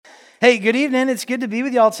Hey, good evening. It's good to be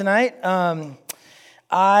with y'all tonight.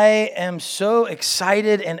 I am so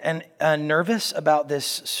excited and nervous about this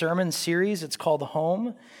sermon series. It's called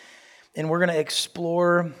Home, and we're going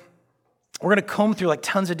to comb through like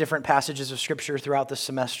tons of different passages of Scripture throughout the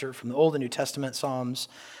semester, from the Old and New Testament, Psalms,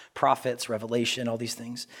 prophets, Revelation, all these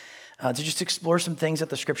things, to just explore some things that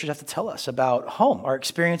the Scriptures have to tell us about home, our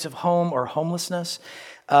experience of home or homelessness.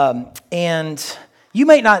 And you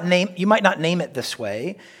might not name it this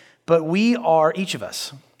way, but we are, each of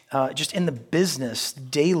us, just in the business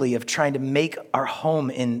daily of trying to make our home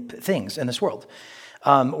in things in this world.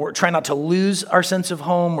 We're trying not to lose our sense of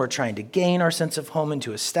home. We're trying to gain our sense of home and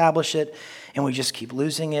to establish it, and we just keep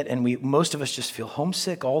losing it, and most of us just feel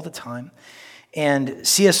homesick all the time. And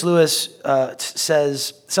C.S. Lewis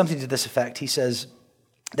says something to this effect. He says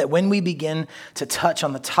that when we begin to touch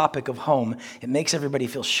on the topic of home, it makes everybody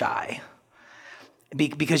feel shy.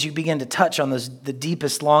 Because you begin to touch on the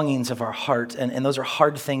deepest longings of our heart, and those are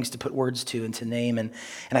hard things to put words to and to name. And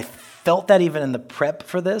I felt that even in the prep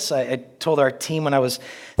for this. I told our team when I was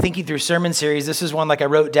thinking through sermon series, this is one like I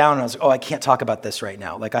wrote down, and I was like, I can't talk about this right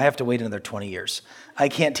now. Like I have to wait another 20 years. I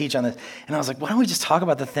can't teach on this. And I was like, why don't we just talk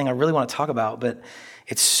about the thing I really want to talk about? But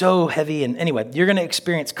it's so heavy. And anyway, you're going to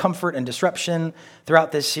experience comfort and disruption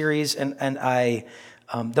throughout this series, and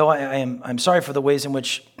though I'm sorry for the ways in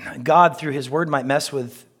which God, through His Word, might mess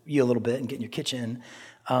with you a little bit and get in your kitchen,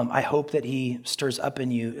 I hope that He stirs up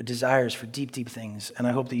in you desires for deep, deep things, and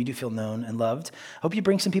I hope that you do feel known and loved. I hope you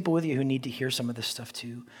bring some people with you who need to hear some of this stuff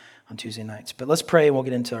too on Tuesday nights. But let's pray, and we'll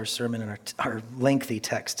get into our sermon and our lengthy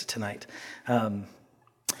text tonight.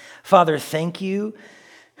 Father, thank you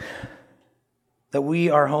that we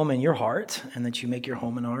are home in your heart and that you make your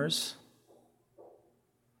home in ours.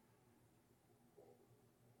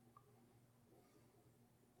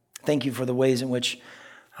 Thank you for the ways in which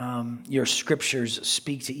your Scriptures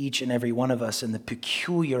speak to each and every one of us in the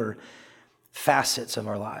peculiar facets of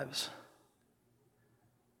our lives.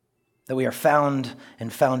 That we are found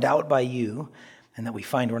and found out by you, and that we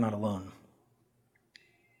find we're not alone.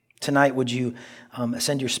 Tonight, would you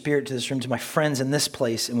send your Spirit to this room, to my friends in this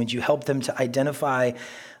place, and would you help them to identify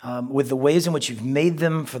with the ways in which you've made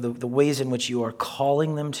them, for the ways in which you are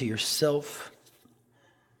calling them to yourself,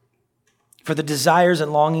 for the desires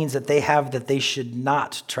and longings that they have that they should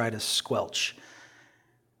not try to squelch.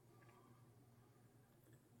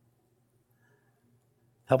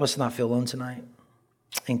 Help us not feel alone tonight.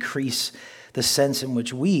 Increase the sense in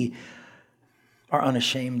which we are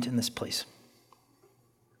unashamed in this place.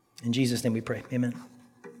 In Jesus' name we pray. Amen.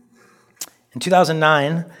 In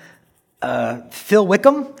 2009, Phil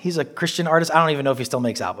Wickham, he's a Christian artist. I don't even know if he still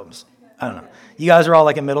makes albums. I don't know. You guys are all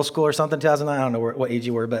like in middle school or something, 2009? I don't know what age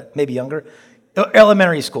you were, but maybe younger.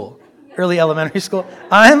 Elementary school. Early elementary school.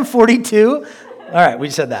 I'm 42. All right, we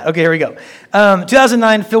just said that. Okay, here we go.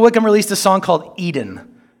 2009, Phil Wickham released a song called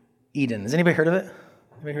Eden. Eden. Has anybody heard of it?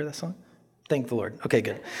 Anybody heard that song? Thank the Lord. Okay,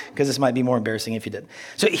 good. Because this might be more embarrassing if you did.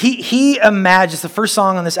 So he imagined, it's the first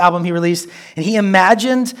song on this album he released, and he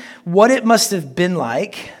imagined what it must have been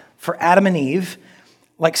like for Adam and Eve,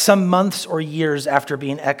 like some months or years after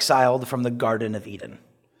being exiled from the Garden of Eden.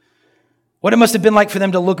 What it must have been like for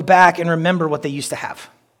them to look back and remember what they used to have.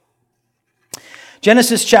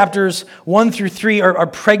 Genesis chapters 1 through 3 are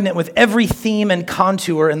pregnant with every theme and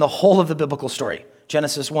contour in the whole of the biblical story.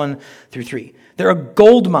 Genesis 1 through 3. They're a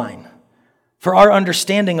gold mine for our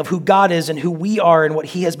understanding of who God is and who we are and what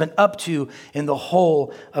He has been up to in the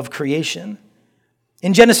whole of creation.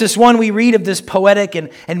 In Genesis 1, we read of this poetic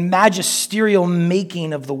and magisterial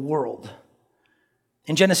making of the world.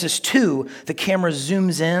 In Genesis 2, the camera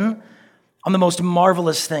zooms in on the most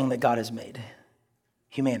marvelous thing that God has made,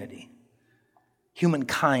 humanity,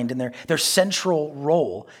 humankind, and their central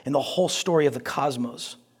role in the whole story of the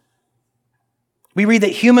cosmos. We read that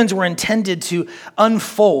humans were intended to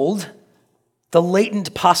unfold the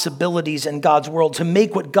latent possibilities in God's world, to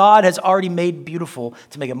make what God has already made beautiful,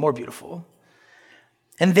 to make it more beautiful.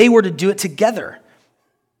 And they were to do it together,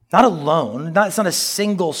 not alone. It's not a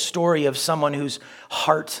single story of someone whose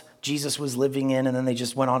heart Jesus was living in and then they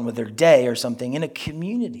just went on with their day or something. In a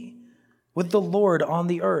community with the Lord on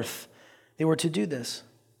the earth, they were to do this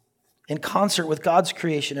in concert with God's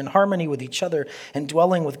creation, in harmony with each other, and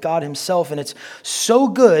dwelling with God Himself. And it's so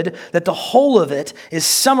good that the whole of it is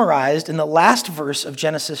summarized in the last verse of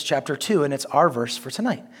Genesis chapter 2, and it's our verse for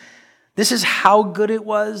tonight. This is how good it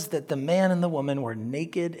was that the man and the woman were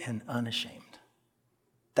naked and unashamed.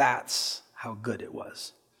 That's how good it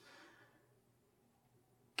was.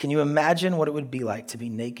 Can you imagine what it would be like to be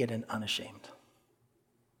naked and unashamed?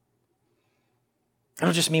 I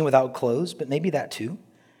don't just mean without clothes, but maybe that too.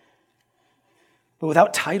 but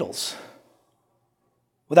without titles,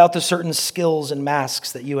 without the certain skills and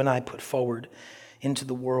masks that you and I put forward into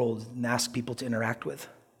the world and ask people to interact with.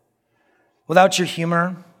 Without your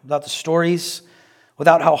humor, without the stories,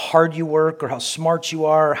 without how hard you work or how smart you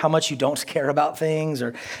are or how much you don't care about things,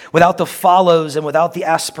 or without the follows and without the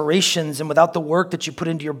aspirations and without the work that you put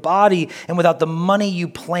into your body and without the money you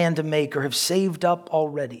plan to make or have saved up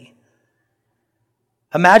already.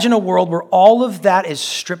 Imagine a world where all of that is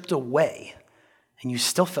stripped away and you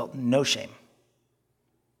still felt no shame.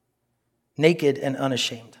 Naked and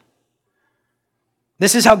unashamed.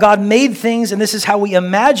 This is how God made things, and this is how we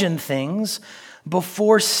imagine things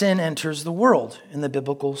before sin enters the world in the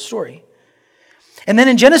biblical story. And then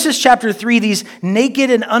in Genesis chapter 3, these naked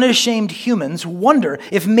and unashamed humans wonder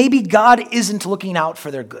if maybe God isn't looking out for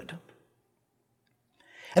their good.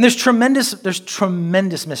 And there's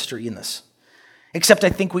tremendous mystery in this. Except I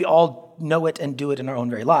think we all know it and do it in our own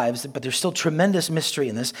very lives, but there's still tremendous mystery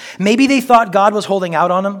in this. Maybe they thought God was holding out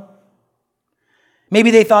on them. Maybe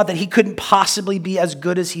they thought that he couldn't possibly be as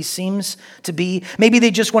good as he seems to be. Maybe they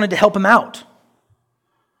just wanted to help him out.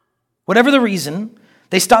 Whatever the reason,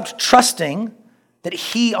 they stopped trusting that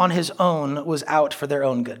he on his own was out for their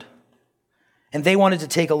own good. And they wanted to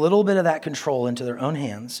take a little bit of that control into their own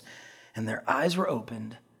hands, and their eyes were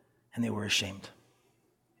opened and they were ashamed.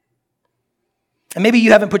 And maybe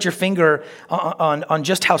you haven't put your finger on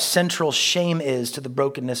just how central shame is to the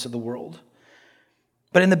brokenness of the world.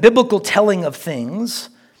 But in the biblical telling of things,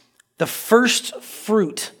 the first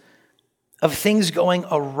fruit of things going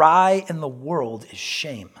awry in the world is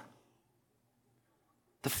shame.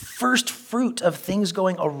 The first fruit of things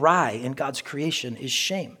going awry in God's creation is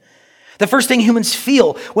shame. The first thing humans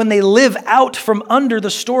feel when they live out from under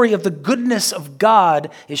the story of the goodness of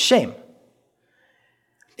God is shame.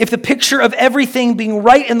 If the picture of everything being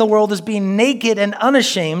right in the world is being naked and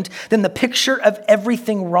unashamed, then the picture of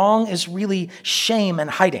everything wrong is really shame and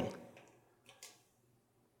hiding.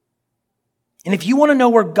 And if you want to know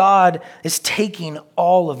where God is taking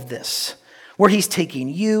all of this, where he's taking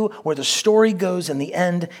you, where the story goes in the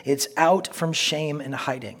end, it's out from shame and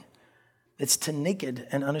hiding. It's to naked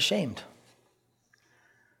and unashamed.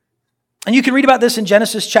 And you can read about this in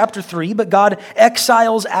Genesis chapter 3, but God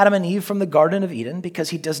exiles Adam and Eve from the Garden of Eden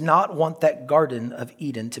because he does not want that Garden of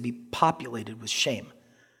Eden to be populated with shame.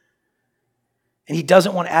 And he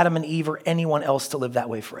doesn't want Adam and Eve or anyone else to live that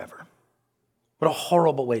way forever. What a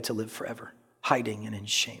horrible way to live forever, hiding and in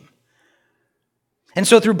shame. And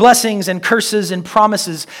so through blessings and curses and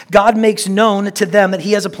promises, God makes known to them that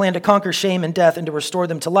he has a plan to conquer shame and death and to restore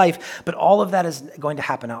them to life, but all of that is going to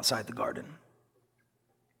happen outside the garden.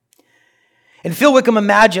 And Phil Wickham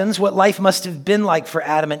imagines what life must have been like for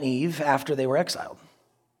Adam and Eve after they were exiled.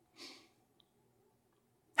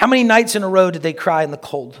 How many nights in a row did they cry in the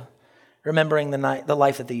cold, remembering the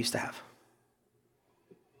life that they used to have?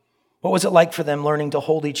 What was it like for them learning to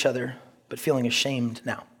hold each other, but feeling ashamed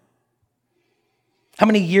now? How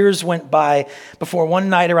many years went by before one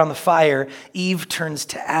night around the fire, Eve turns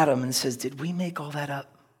to Adam and says, "Did we make all that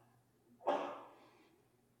up?"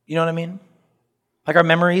 You know what I mean? Like our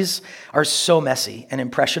memories are so messy and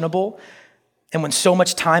impressionable. And when so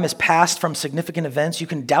much time has passed from significant events, you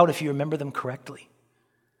can doubt if you remember them correctly.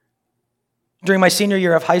 During my senior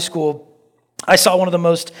year of high school, I saw one of the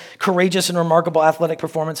most courageous and remarkable athletic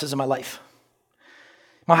performances in my life.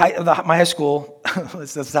 My high school, that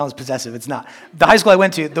sounds possessive, it's not. The high school I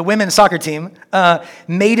went to, the women's soccer team,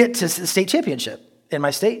 made it to the state championship in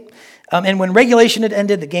my state. And when regulation had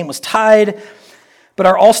ended, the game was tied. But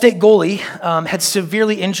our all-state goalie had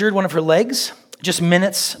severely injured one of her legs just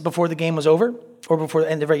minutes before the game was over, or before the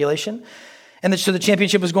end of regulation. And so the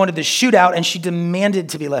championship was going to the shootout, and she demanded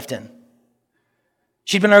to be left in.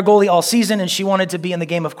 She'd been our goalie all season, and she wanted to be in the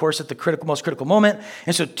game, of course, at the most critical moment.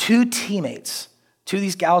 And so two teammates, two of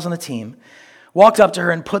these gals on the team, walked up to her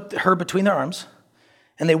and put her between their arms,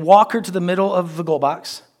 and they walk her to the middle of the goal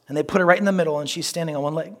box, and they put her right in the middle, and she's standing on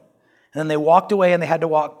one leg. And then they walked away and they had to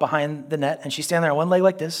walk behind the net. And she's standing there on one leg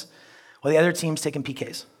like this while the other team's taking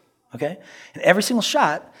PKs. Okay? And every single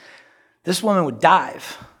shot, this woman would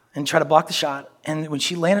dive and try to block the shot. And when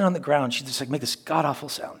she landed on the ground, she'd just like make this god-awful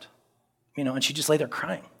sound. And she'd just lay there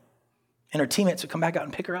crying. And her teammates would come back out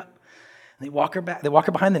and pick her up. And they walk her back. They walk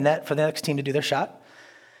her behind the net for the next team to do their shot.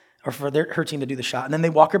 Or for her team to do the shot. And then they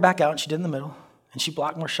walk her back out and she did in the middle. And she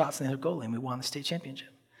blocked more shots than the other goalie. And we won the state championship.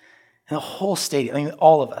 And the whole stadium,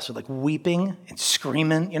 all of us were like weeping and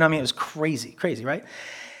screaming. It was crazy, right?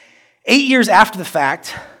 8 years after the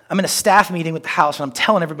fact, I'm in a staff meeting with the house and I'm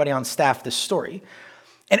telling everybody on staff this story.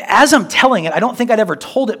 And as I'm telling it, I don't think I'd ever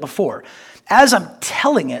told it before. As I'm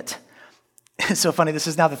telling it, It's so funny. This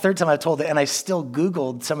is now the third time I've told it, and I still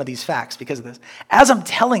Googled some of these facts because of this. As I'm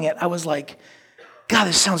telling it, I was like, God,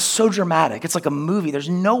 this sounds so dramatic. It's like a movie. There's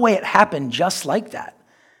no way it happened just like that.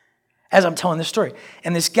 As I'm telling this story.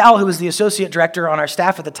 And this gal who was the associate director on our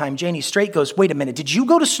staff at the time, Janie Straight, goes, wait a minute, did you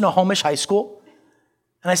go to Snohomish High School?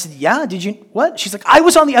 And I said, yeah, did you, what? She's like, I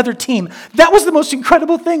was on the other team. That was the most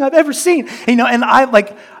incredible thing I've ever seen. And I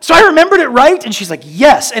like, so I remembered it right? And she's like,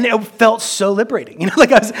 yes. And it felt so liberating.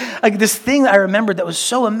 Like I was like this thing that I remembered that was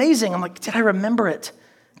so amazing. I'm like, did I remember it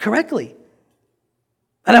correctly?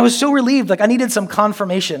 And I was so relieved. Like I needed some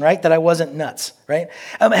confirmation, right? That I wasn't nuts, right?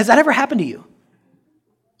 Has that ever happened to you?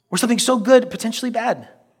 Where something so good, potentially bad?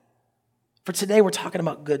 For today, we're talking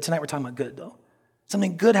about good. Tonight, we're talking about good, though.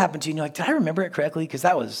 Something good happened to you, and you're like, did I remember it correctly? Because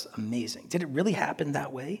that was amazing. Did it really happen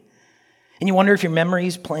that way? And you wonder if your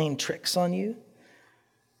memory's playing tricks on you?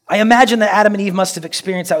 I imagine that Adam and Eve must have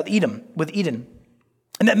experienced that with Eden.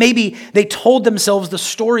 And that maybe they told themselves the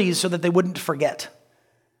stories so that they wouldn't forget.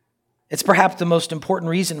 It's perhaps the most important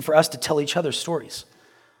reason for us to tell each other stories,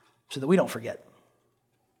 so that we don't forget.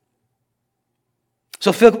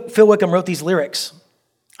 So Phil Wickham wrote these lyrics,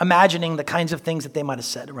 imagining the kinds of things that they might have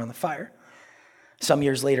said around the fire. Some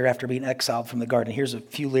years later, after being exiled from the garden, here's a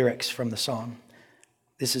few lyrics from the song.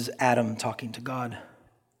 This is Adam talking to God.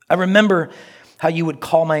 I remember how you would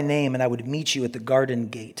call my name and I would meet you at the garden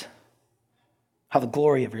gate, how the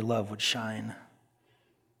glory of your love would shine.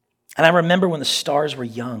 And I remember when the stars were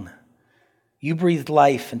young. You breathed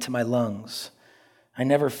life into my lungs. I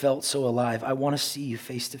never felt so alive. I want to see you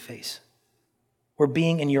face to face, where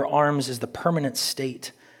being in your arms is the permanent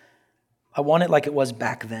state. I want it like it was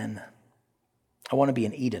back then. I want to be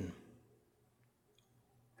in Eden.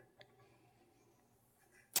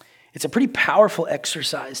 It's a pretty powerful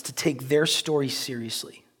exercise to take their story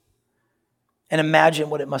seriously and imagine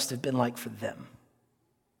what it must have been like for them.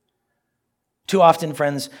 Too often,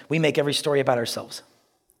 friends, we make every story about ourselves,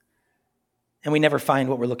 and we never find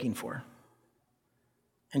what we're looking for.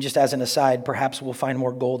 And just as an aside, perhaps we'll find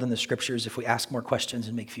more gold in the scriptures if we ask more questions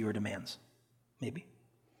and make fewer demands. Maybe.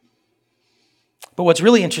 But what's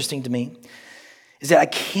really interesting to me is that I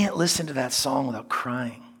can't listen to that song without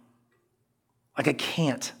crying. Like I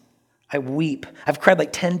can't. I weep. I've cried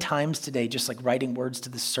like 10 times today just like writing words to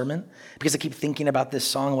this sermon because I keep thinking about this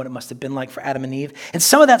song and what it must have been like for Adam and Eve. And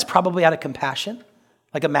some of that's probably out of compassion,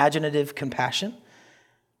 like imaginative compassion.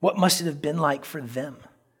 What must it have been like for them?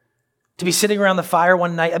 To be sitting around the fire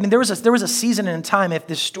one night. I mean, there was a season and a time, if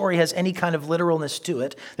this story has any kind of literalness to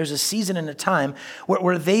it, there's a season and a time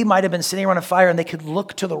where they might have been sitting around a fire and they could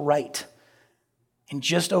look to the right. And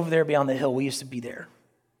just over there beyond the hill, we used to be there.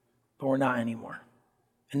 But we're not anymore.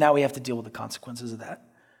 And now we have to deal with the consequences of that.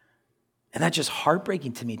 And that's just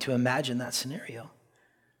heartbreaking to me to imagine that scenario.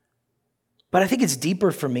 But I think it's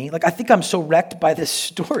deeper for me. Like, I think I'm so wrecked by this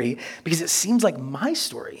story because it seems like my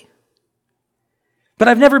story. But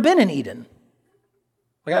I've never been in Eden.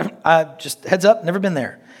 Like, I just, heads up, never been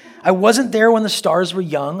there. I wasn't there when the stars were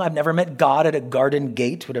young. I've never met God at a garden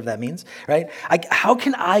gate, whatever that means, right? How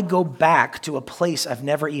can I go back to a place I've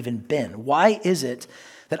never even been? Why is it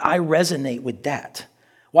that I resonate with that?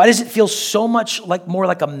 Why does it feel so much more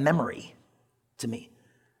like a memory to me?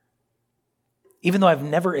 Even though I've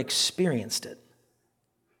never experienced it.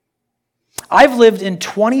 I've lived in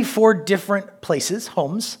 24 different places,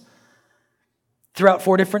 homes, throughout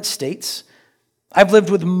 4 different states. I've lived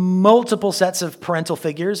with multiple sets of parental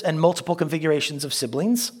figures and multiple configurations of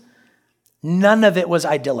siblings. None of it was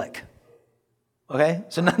idyllic. Okay?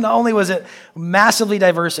 So not only was it massively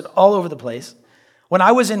diverse and all over the place,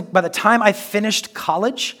 by the time I finished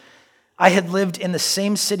college, I had lived in the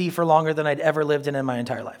same city for longer than I'd ever lived in my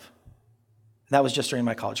entire life. And that was just during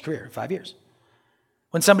my college career, 5 years.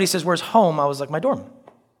 When somebody says, where's home? I was like, my dorm.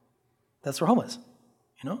 That's where home is,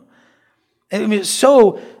 you know? I mean, it's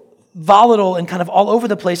so volatile and kind of all over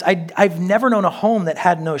the place. I've never known a home that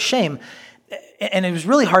had no shame. And it was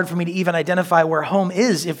really hard for me to even identify where home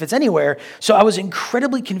is, if it's anywhere. So I was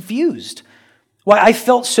incredibly confused. Why I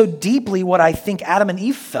felt so deeply what I think Adam and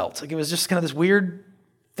Eve felt. Like it was just kind of this weird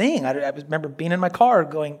thing. I remember being in my car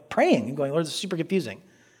praying and going, Lord, this is super confusing.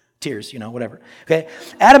 Tears, whatever. Okay.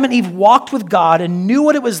 Adam and Eve walked with God and knew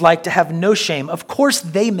what it was like to have no shame. Of course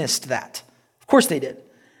they missed that. Of course they did.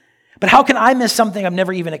 But how can I miss something I've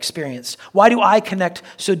never even experienced? Why do I connect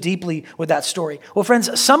so deeply with that story? Well,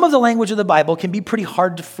 friends, some of the language of the Bible can be pretty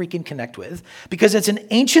hard to freaking connect with because it's an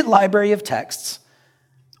ancient library of texts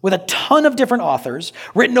with a ton of different authors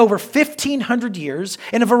written over 1,500 years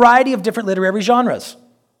in a variety of different literary genres.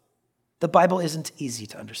 The Bible isn't easy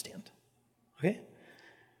to understand, okay?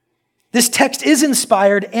 This text is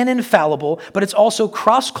inspired and infallible, but it's also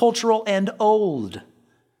cross-cultural and old.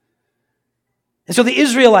 And so the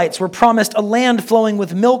Israelites were promised a land flowing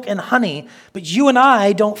with milk and honey, but you and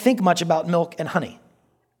I don't think much about milk and honey.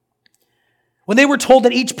 When they were told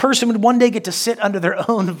that each person would one day get to sit under their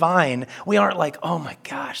own vine, we aren't like, oh my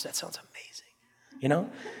gosh, that sounds amazing,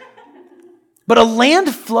 But a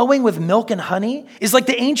land flowing with milk and honey is like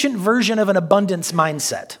the ancient version of an abundance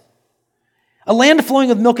mindset. A land flowing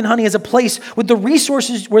with milk and honey is a place with the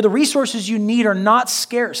resources where the resources you need are not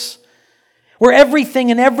scarce, where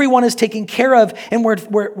everything and everyone is taken care of, and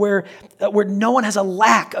where no one has a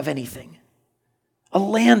lack of anything. A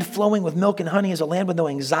land flowing with milk and honey is a land with no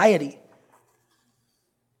anxiety.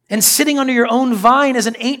 And sitting under your own vine is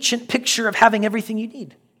an ancient picture of having everything you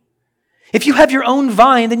need. If you have your own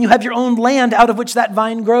vine, then you have your own land out of which that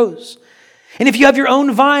vine grows. And if you have your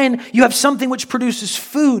own vine, you have something which produces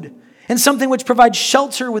food, and something which provides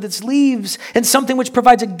shelter with its leaves, and something which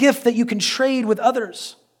provides a gift that you can trade with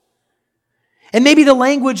others. And maybe the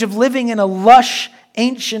language of living in a lush,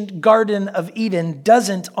 ancient Garden of Eden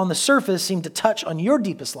doesn't, on the surface, seem to touch on your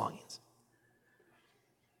deepest longings.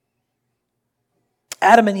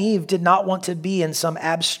 Adam and Eve did not want to be in some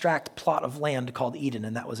abstract plot of land called Eden,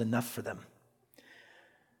 and that was enough for them.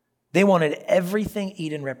 They wanted everything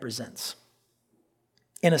Eden represents.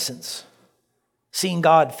 Innocence, seeing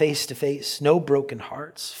God face to face, no broken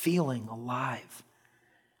hearts, feeling alive,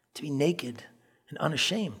 to be naked and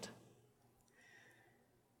unashamed.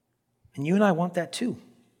 And you and I want that too.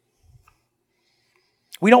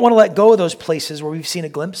 We don't want to let go of those places where we've seen a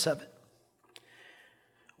glimpse of it.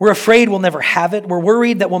 We're afraid we'll never have it. We're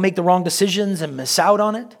worried that we'll make the wrong decisions and miss out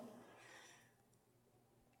on it.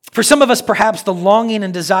 For some of us, perhaps the longing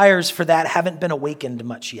and desires for that haven't been awakened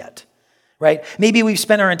much yet, right? Maybe we've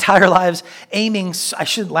spent our entire lives aiming, I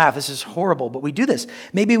shouldn't laugh, this is horrible, but we do this.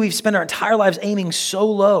 Maybe we've spent our entire lives aiming so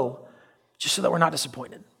low just so that we're not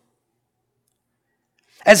disappointed.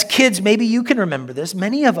 As kids, maybe you can remember this.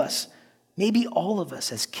 Many of us, maybe all of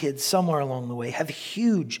us as kids somewhere along the way have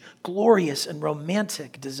huge, glorious, and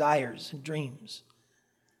romantic desires and dreams.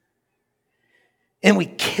 And we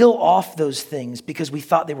kill off those things because we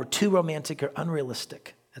thought they were too romantic or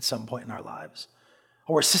unrealistic at some point in our lives.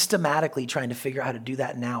 Or we're systematically trying to figure out how to do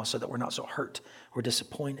that now so that we're not so hurt or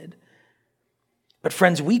disappointed. But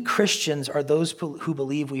friends, we Christians are those who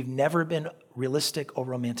believe we've never been realistic or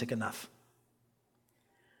romantic enough.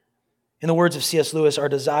 In the words of C.S. Lewis, our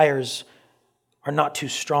desires are not too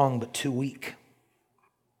strong, but too weak.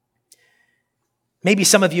 Maybe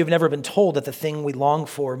some of you have never been told that the thing we long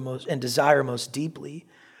for most and desire most deeply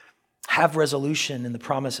have resolution in the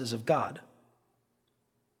promises of God.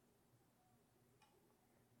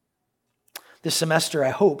 This semester,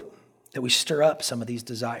 I hope that we stir up some of these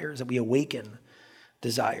desires, that we awaken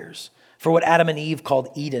desires for what Adam and Eve called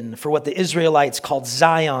Eden, for what the Israelites called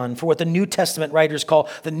Zion, for what the New Testament writers call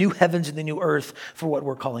the new heavens and the new earth, for what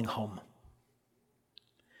we're calling home.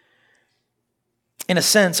 In a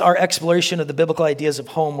sense, our exploration of the biblical ideas of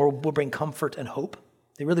home will bring comfort and hope.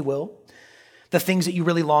 They really will. The things that you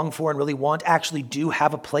really long for and really want actually do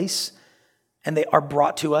have a place, and they are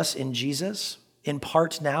brought to us in Jesus, in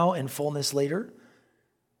part now, in fullness later.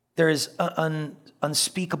 There is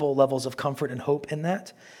unspeakable levels of comfort and hope in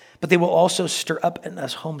that, but they will also stir up in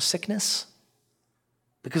us homesickness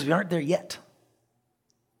because we aren't there yet.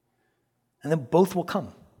 And then both will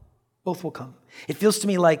come. Both will come. It feels to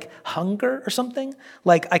me like hunger or something.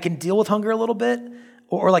 Like I can deal with hunger a little bit.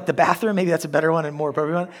 Or like the bathroom. Maybe that's a better one and more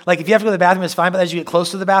appropriate one. Like if you have to go to the bathroom, it's fine. But as you get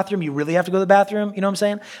close to the bathroom, you really have to go to the bathroom. You know what I'm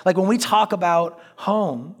saying? Like when we talk about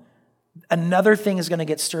home, another thing is going to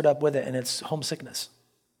get stirred up with it. And it's homesickness.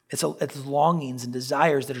 It's longings and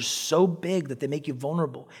desires that are so big that they make you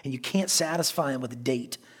vulnerable. And you can't satisfy them with a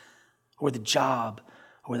date. Or with a job.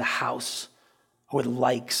 Or with a house. Or with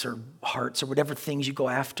likes or hearts or whatever things you go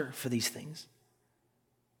after for these things.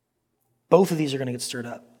 Both of these are going to get stirred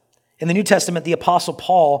up. In the New Testament, the Apostle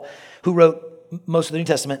Paul, who wrote most of the New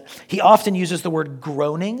Testament, he often uses the word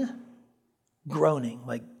groaning,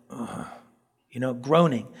 like,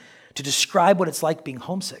 groaning, to describe what it's like being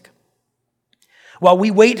homesick. While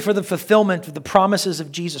we wait for the fulfillment of the promises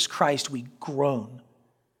of Jesus Christ, we groan.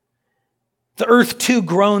 The earth too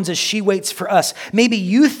groans as she waits for us. Maybe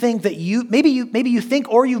you think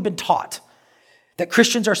or you've been taught that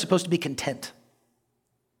Christians are supposed to be content.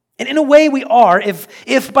 And in a way we are,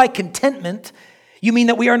 if by contentment you mean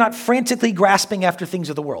that we are not frantically grasping after things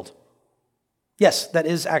of the world. Yes, that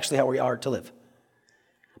is actually how we are to live.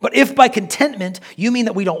 But if by contentment you mean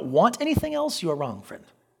that we don't want anything else, you are wrong, friend.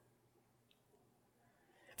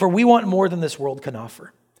 For we want more than this world can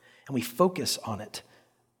offer, and we focus on it.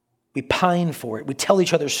 We pine for it. We tell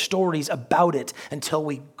each other stories about it until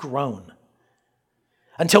we groan.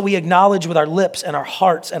 Until we acknowledge with our lips and our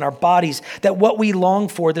hearts and our bodies that what we long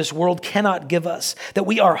for this world cannot give us, that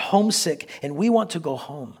we are homesick and we want to go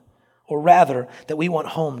home, or rather, that we want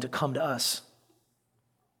home to come to us.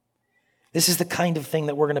 This is the kind of thing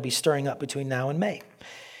that we're going to be stirring up between now and May.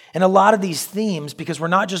 And a lot of these themes, because we're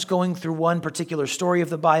not just going through one particular story of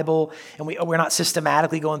the Bible, and we're not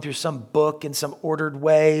systematically going through some book in some ordered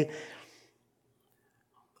way,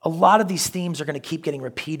 a lot of these themes are going to keep getting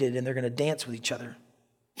repeated, and they're going to dance with each other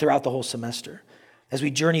throughout the whole semester as we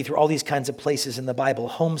journey through all these kinds of places in the Bible: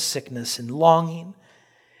 homesickness and longing,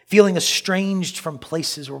 feeling estranged from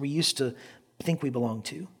places where we used to think we belonged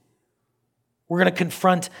to. We're going to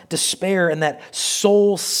confront despair and that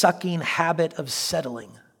soul-sucking habit of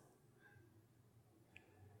settling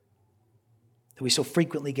that we so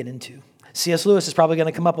frequently get into. C.S. Lewis is probably going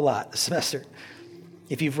to come up a lot this semester.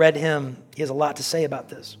 If you've read him, he has a lot to say about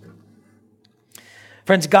this.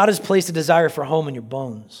 Friends, God has placed a desire for home in your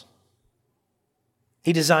bones.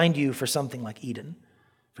 He designed you for something like Eden,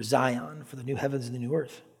 for Zion, for the new heavens and the new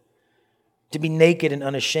earth. To be naked and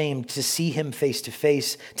unashamed, to see him face to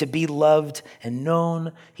face, to be loved and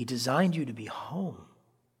known. He designed you to be home.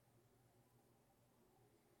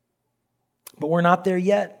 But we're not there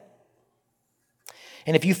yet.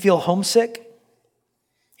 And if you feel homesick,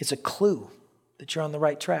 it's a clue that you're on the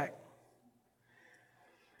right track.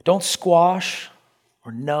 Don't squash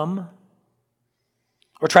or numb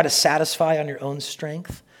or try to satisfy on your own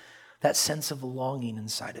strength that sense of longing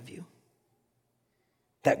inside of you,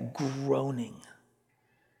 that groaning.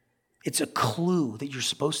 It's a clue that you're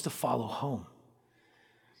supposed to follow home.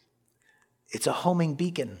 It's a homing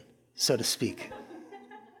beacon, so to speak.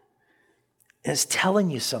 And it's telling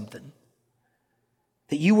you something,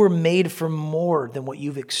 that you were made for more than what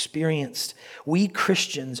you've experienced. We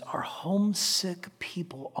Christians are homesick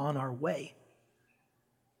people on our way.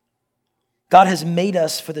 God has made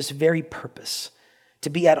us for this very purpose, to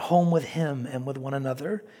be at home with him and with one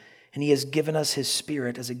another, and he has given us his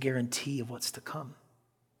Spirit as a guarantee of what's to come.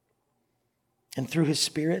 And through his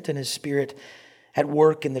Spirit and his Spirit at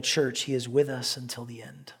work in the church, he is with us until the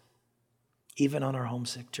end, even on our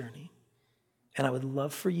homesick journey. And I would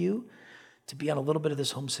love for you to be on a little bit of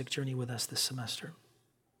this homesick journey with us this semester.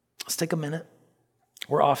 Let's take a minute.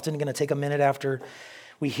 We're often going to take a minute after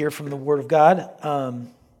we hear from the Word of God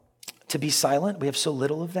to be silent. We have so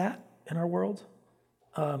little of that in our world.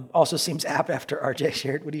 Also seems apt after RJ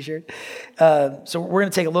shared what he shared. So we're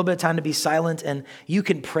going to take a little bit of time to be silent, and you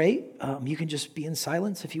can pray. You can just be in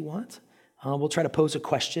silence if you want. We'll try to pose a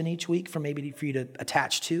question each week for you to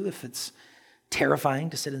attach to if it's terrifying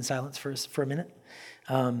to sit in silence for a minute.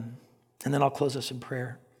 And then I'll close us in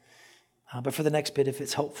prayer. But for the next bit, if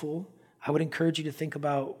it's helpful, I would encourage you to think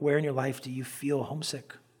about where in your life do you feel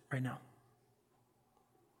homesick right now.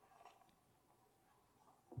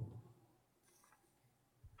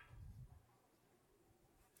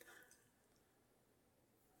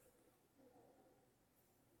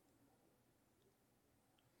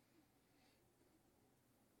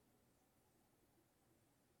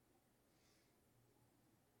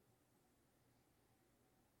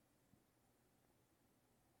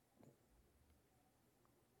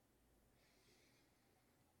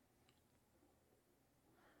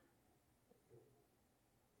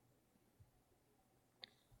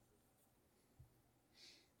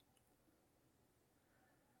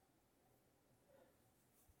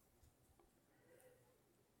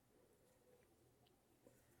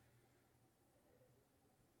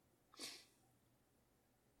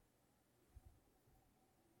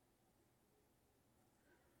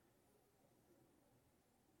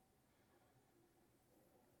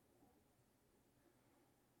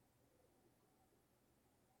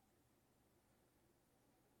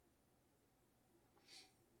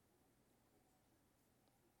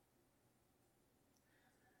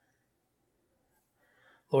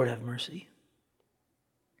 Lord, have mercy.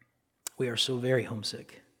 We are so very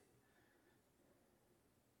homesick.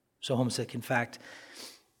 So homesick, in fact,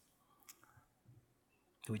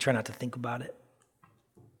 that we try not to think about it.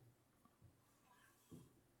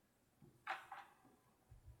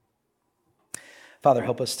 Father,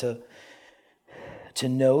 help us to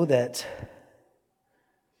know that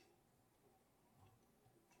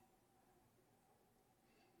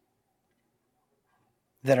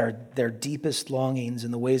their deepest longings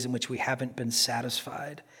and the ways in which we haven't been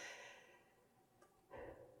satisfied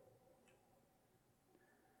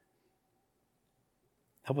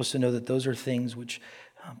help us to know that those are things which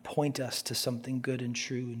point us to something good and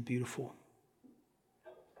true and beautiful.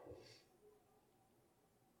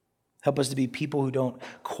 Help us to be people who don't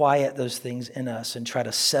quiet those things in us and try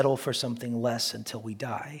to settle for something less until we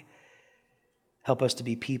die. Help us to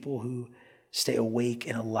be people who stay awake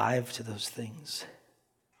and alive to those things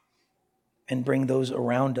and bring those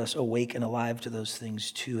around us awake and alive to those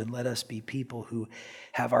things too. And let us be people who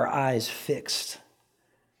have our eyes fixed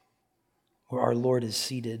where our Lord is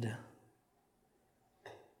seated.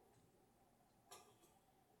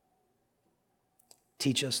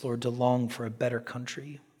 Teach us, Lord, to long for a better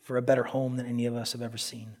country, for a better home than any of us have ever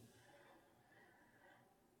seen.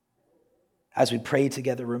 As we pray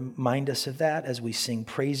together, remind us of that as we sing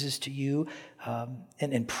praises to you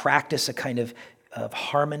and practice a kind of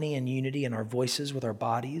harmony and unity in our voices with our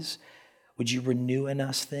bodies. Would you renew in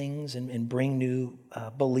us things and bring new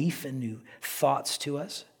belief and new thoughts to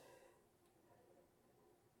us?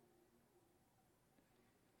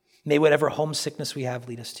 May whatever homesickness we have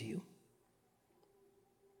lead us to you.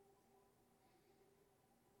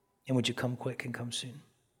 And would you come quick and come soon?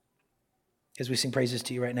 As we sing praises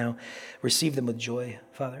to you right now, receive them with joy,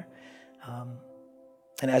 Father.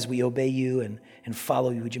 And as we obey you and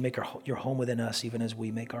follow you, would you make your home within us even as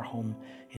we make our home